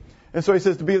 Okay? And so he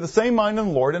says to be of the same mind in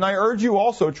the Lord. And I urge you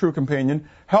also, true companion,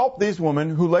 help these women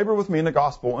who labor with me in the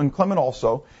gospel, and Clement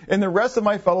also, and the rest of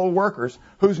my fellow workers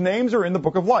whose names are in the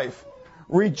book of life.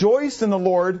 Rejoice in the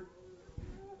Lord.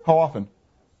 How often?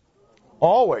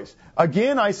 Always.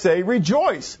 Again I say,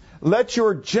 rejoice. Let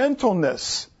your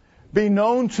gentleness be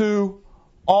known to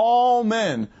all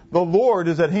men. The Lord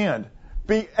is at hand.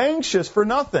 Be anxious for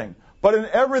nothing, but in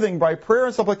everything by prayer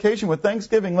and supplication with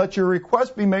thanksgiving let your requests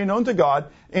be made known to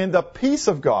God, and the peace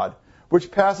of God,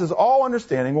 which passes all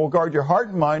understanding, will guard your heart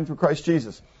and mind through Christ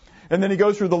Jesus. And then he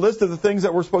goes through the list of the things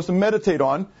that we're supposed to meditate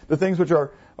on, the things which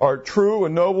are true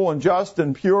and noble and just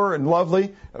and pure and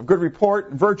lovely, of good report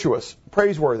and virtuous,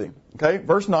 praiseworthy. Okay,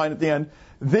 verse 9 at the end.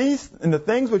 These and the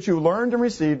things which you learned and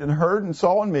received and heard and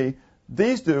saw in me,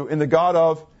 these do, and the God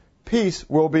of peace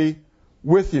will be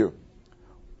with you.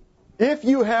 If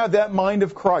you have that mind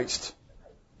of Christ,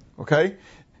 okay,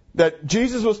 that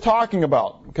Jesus was talking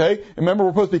about, okay, remember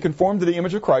we're supposed to be conformed to the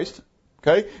image of Christ,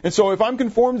 okay, and so if I'm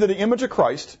conformed to the image of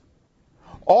Christ,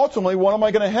 ultimately what am I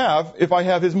going to have if I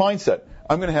have his mindset?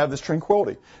 I'm going to have this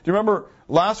tranquility. Do you remember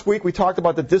last week we talked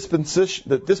about the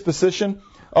disposition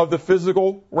of the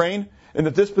physical reign? And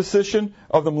the disposition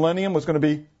of the millennium was going to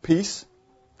be peace,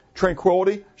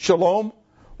 tranquility, shalom.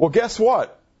 Well, guess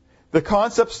what? The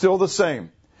concept's still the same.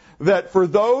 That for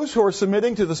those who are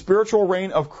submitting to the spiritual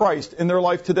reign of Christ in their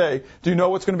life today, do you know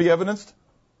what's going to be evidenced?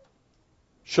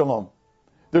 Shalom.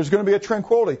 There's going to be a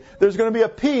tranquility. There's going to be a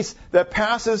peace that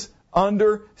passes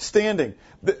understanding.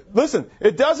 Listen,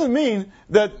 it doesn't mean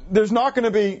that there's not going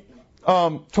to be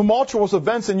tumultuous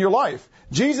events in your life.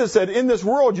 Jesus said, in this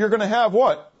world you're going to have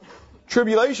what?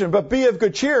 Tribulation, but be of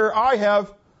good cheer, I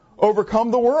have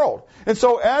overcome the world. And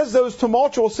so as those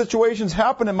tumultuous situations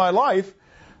happen in my life,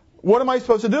 what am I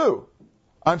supposed to do?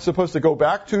 I'm supposed to go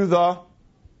back to the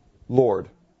Lord.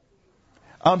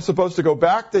 I'm supposed to go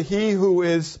back to He who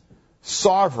is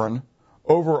sovereign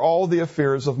over all the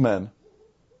affairs of men.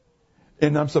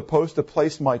 And I'm supposed to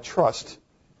place my trust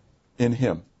in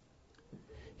Him.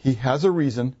 He has a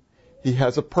reason. He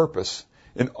has a purpose.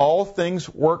 And all things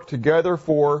work together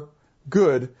for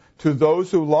good to those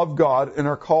who love God and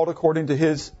are called according to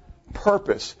His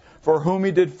purpose. For whom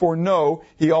He did foreknow,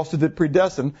 He also did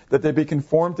predestine, that they be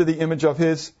conformed to the image of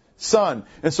His Son.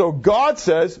 And so God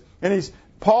says, and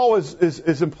Paul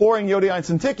is imploring Euodia and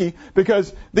Syntyche,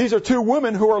 because these are two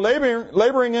women who are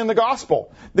laboring in the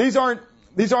gospel. These aren't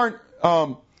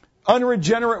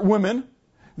unregenerate women.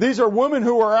 These are women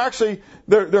who are actually,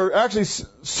 they're actually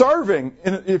serving,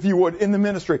 if you would, in the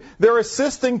ministry. They're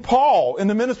assisting Paul in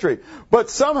the ministry.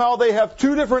 But somehow they have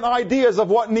two different ideas of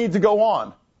what needs to go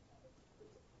on.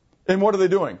 And what are they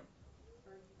doing?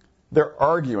 They're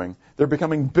arguing. They're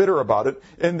becoming bitter about it.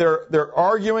 And their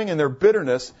arguing and their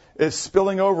bitterness is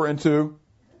spilling over into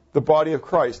the body of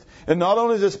Christ. And not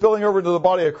only is it spilling over into the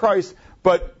body of Christ,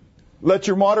 but let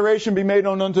your moderation be made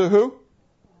known unto who?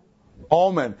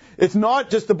 All men. It's not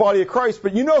just the body of Christ,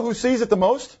 but you know who sees it the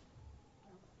most?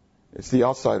 It's the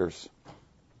outsiders.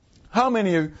 How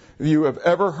many of you have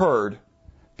ever heard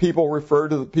people refer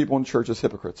to the people in church as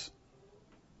hypocrites?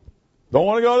 Don't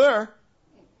want to go there.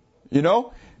 You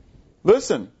know?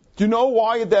 Listen, do you know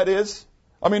why that is?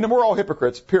 I mean, we're all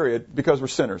hypocrites, period, because we're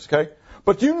sinners, okay?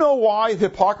 But do you know why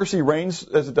hypocrisy reigns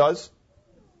as it does?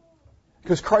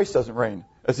 Because Christ doesn't reign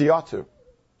as He ought to.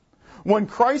 When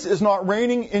Christ is not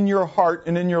reigning in your heart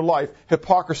and in your life,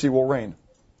 hypocrisy will reign.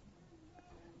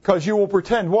 Because you will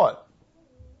pretend what?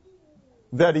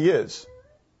 That He is.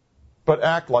 But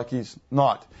act like He's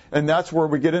not. And that's where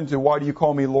we get into, why do you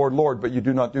call me Lord, Lord, but you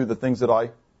do not do the things that I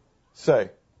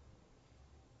say?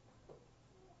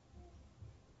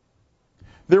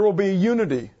 There will be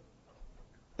unity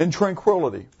and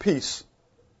tranquility, peace,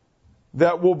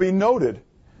 that will be noted.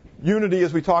 Unity,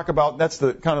 as we talk about, that's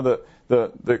the kind of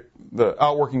the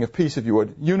outworking of peace, if you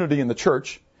would. Unity in the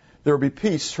church. There will be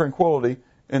peace, tranquility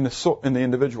in the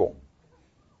individual.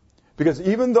 Because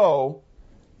even though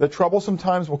the troublesome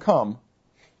times will come,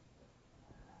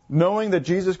 knowing that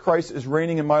Jesus Christ is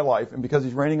reigning in my life, and because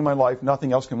He's reigning in my life,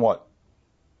 nothing else can what?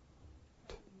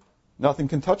 Nothing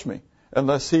can touch me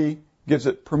unless He gives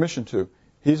it permission to.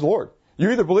 He's Lord.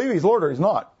 You either believe He's Lord or He's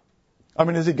not. I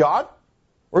mean, is He God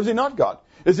or is He not God?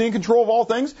 Is He in control of all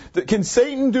things? Can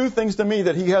Satan do things to me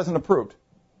that He hasn't approved?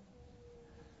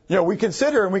 You know, we can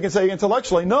sit here and we can say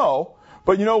intellectually, no.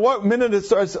 But you know what? The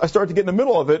minute I start to get in the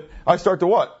middle of it, I start to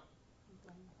what?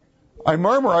 I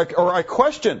murmur or I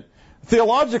question.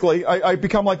 Theologically, I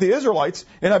become like the Israelites,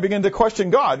 and I begin to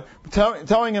question God,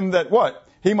 telling Him that what?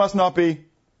 He must not be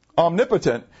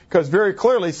omnipotent, because very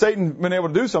clearly Satan's been able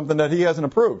to do something that he hasn't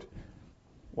approved.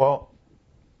 Well,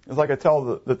 it's like I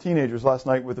tell the teenagers last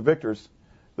night with the Victors,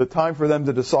 the time for them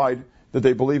to decide that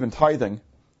they believe in tithing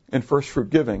and first fruit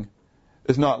giving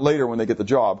is not later when they get the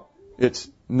job. It's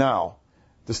now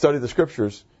to study the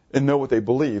Scriptures and know what they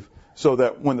believe, so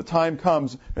that when the time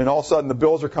comes and all of a sudden the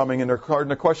bills are coming and they're starting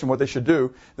to question what they should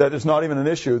do, that is not even an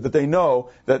issue, that they know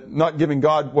that not giving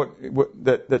God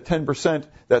that 10%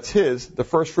 that's His, the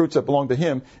first fruits that belong to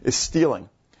Him, is stealing.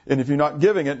 And if you're not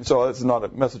giving it, and so this is not a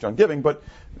message on giving, but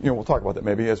we'll talk about that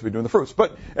maybe as we do in the fruits.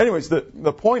 But anyways,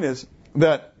 the point is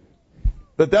that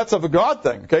that's of a God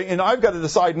thing, okay? And I've got to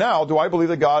decide now, do I believe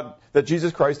that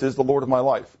Jesus Christ is the Lord of my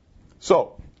life?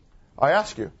 So, I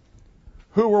ask you,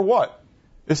 who or what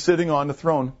is sitting on the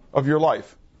throne of your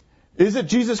life? Is it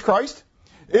Jesus Christ?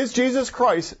 Is Jesus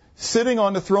Christ sitting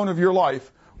on the throne of your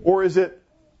life, or is it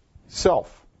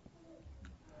self?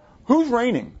 Who's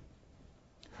reigning?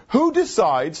 Who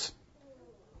decides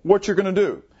what you're going to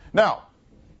do? Now,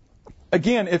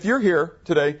 again, if you're here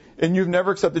today and you've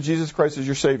never accepted Jesus Christ as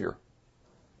your Savior,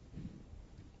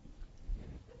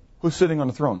 who's sitting on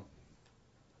the throne?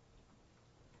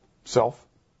 Self.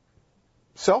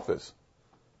 Self is.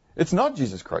 It's not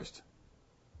Jesus Christ.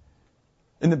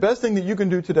 And the best thing that you can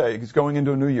do today is going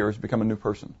into a new year is become a new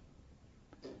person.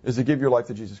 Is to give your life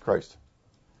to Jesus Christ.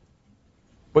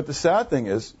 But the sad thing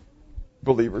is,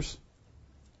 believers,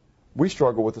 we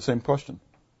struggle with the same question.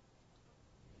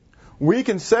 We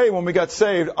can say when we got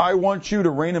saved, I want you to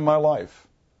reign in my life.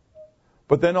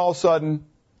 But then all of a sudden,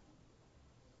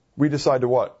 we decide to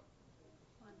what?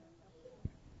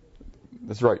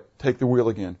 That's right. Take the wheel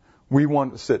again. We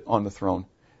want to sit on the throne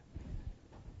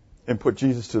and put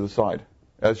Jesus to the side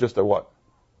as just a what?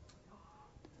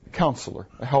 Counselor,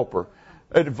 a helper,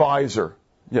 advisor.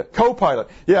 Yeah, co-pilot.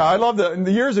 Yeah, I love that.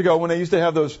 Years ago when they used to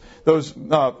have those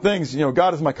things,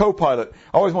 God is my co-pilot.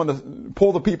 I always wanted to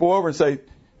pull the people over and say,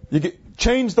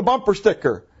 change the bumper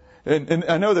sticker. And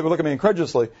I know they would look at me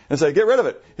incredulously and say, get rid of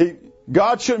it.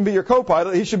 God shouldn't be your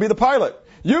co-pilot. He should be the pilot.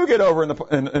 You get over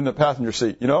in the passenger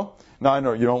seat, Now I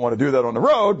know you don't want to do that on the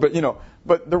road,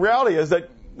 but the reality is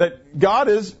that God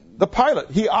is the pilot.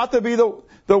 He ought to be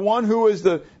the one who is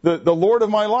the Lord of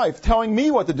my life, telling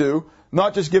me what to do,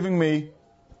 not just giving me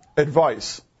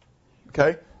advice.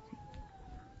 Okay?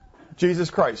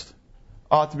 Jesus Christ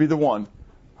ought to be the one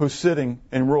who's sitting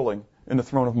and ruling in the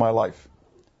throne of my life.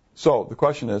 So, the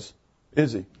question is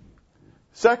he?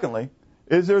 Secondly,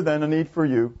 is there then a need for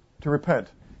you to repent,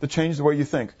 to change the way you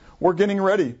think? We're getting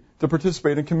ready to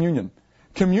participate in communion.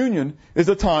 Communion is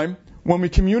a time when we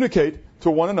communicate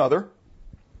to one another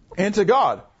and to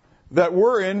God that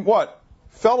we're in what?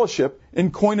 Fellowship,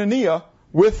 in koinonia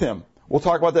with Him. We'll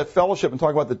talk about that fellowship and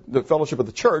talk about the fellowship of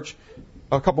the church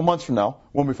a couple months from now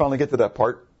when we finally get to that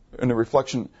part in the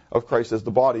reflection of Christ as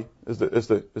the body, as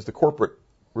the corporate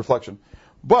reflection.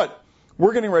 But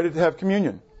we're getting ready to have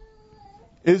communion.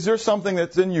 Is there something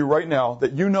that's in you right now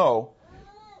that you know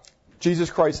Jesus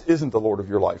Christ isn't the Lord of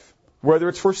your life? Whether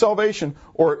it's for salvation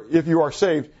or if you are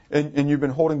saved and you've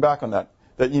been holding back on that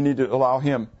you need to allow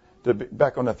Him to be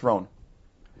back on that throne.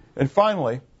 And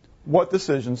finally, what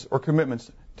decisions or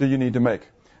commitments do you need to make?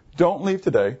 Don't leave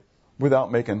today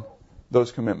without making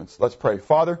those commitments. Let's pray.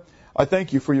 Father, I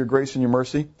thank you for your grace and your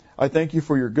mercy. I thank you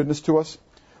for your goodness to us.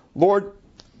 Lord,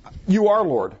 you are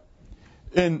Lord.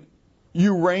 And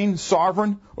you reign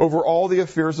sovereign over all the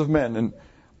affairs of men. And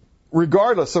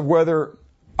regardless of whether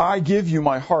I give you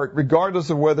my heart, regardless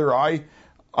of whether I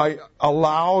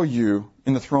allow you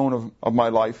in the throne of my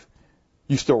life,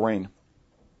 you still reign.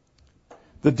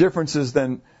 The difference is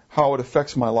then how it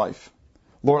affects my life.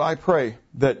 Lord, I pray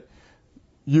that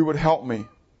you would help me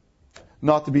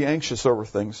not to be anxious over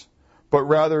things, but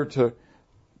rather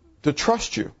to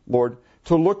trust you, Lord,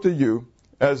 to look to you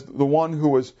as the one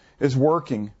who is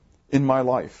working in my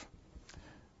life.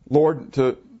 Lord,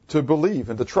 to believe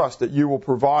and to trust that you will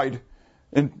provide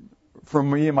for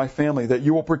me and my family, that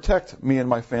you will protect me and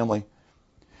my family,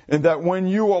 and that when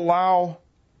you allow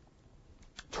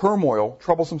turmoil,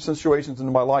 troublesome situations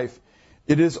into my life,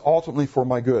 it is ultimately for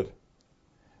my good.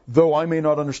 Though I may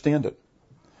not understand it,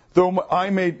 though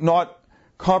I may not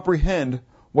comprehend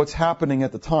what's happening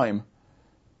at the time,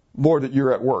 Lord, that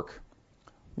you're at work.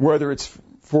 Whether it's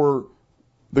for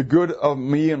the good of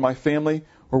me and my family,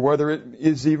 or whether it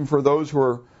is even for those who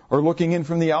are looking in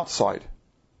from the outside.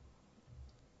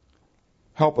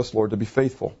 Help us, Lord, to be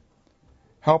faithful.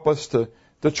 Help us to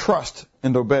trust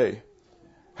and obey.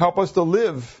 Help us to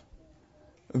live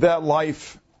that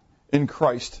life in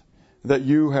Christ that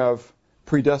you have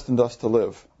predestined us to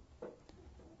live.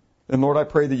 And Lord, I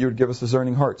pray that you would give us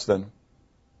discerning hearts then.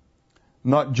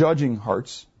 Not judging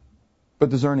hearts, but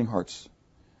discerning hearts.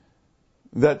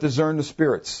 That discern the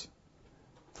spirits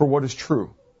for what is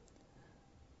true.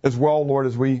 As well, Lord,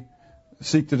 as we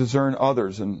seek to discern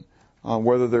others and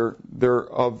whether they're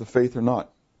of the faith or not.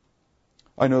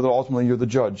 I know that ultimately you're the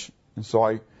judge, and so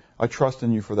I trust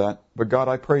in you for that. But God,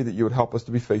 I pray that you would help us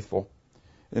to be faithful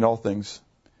in all things.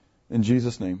 In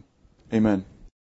Jesus' name, amen.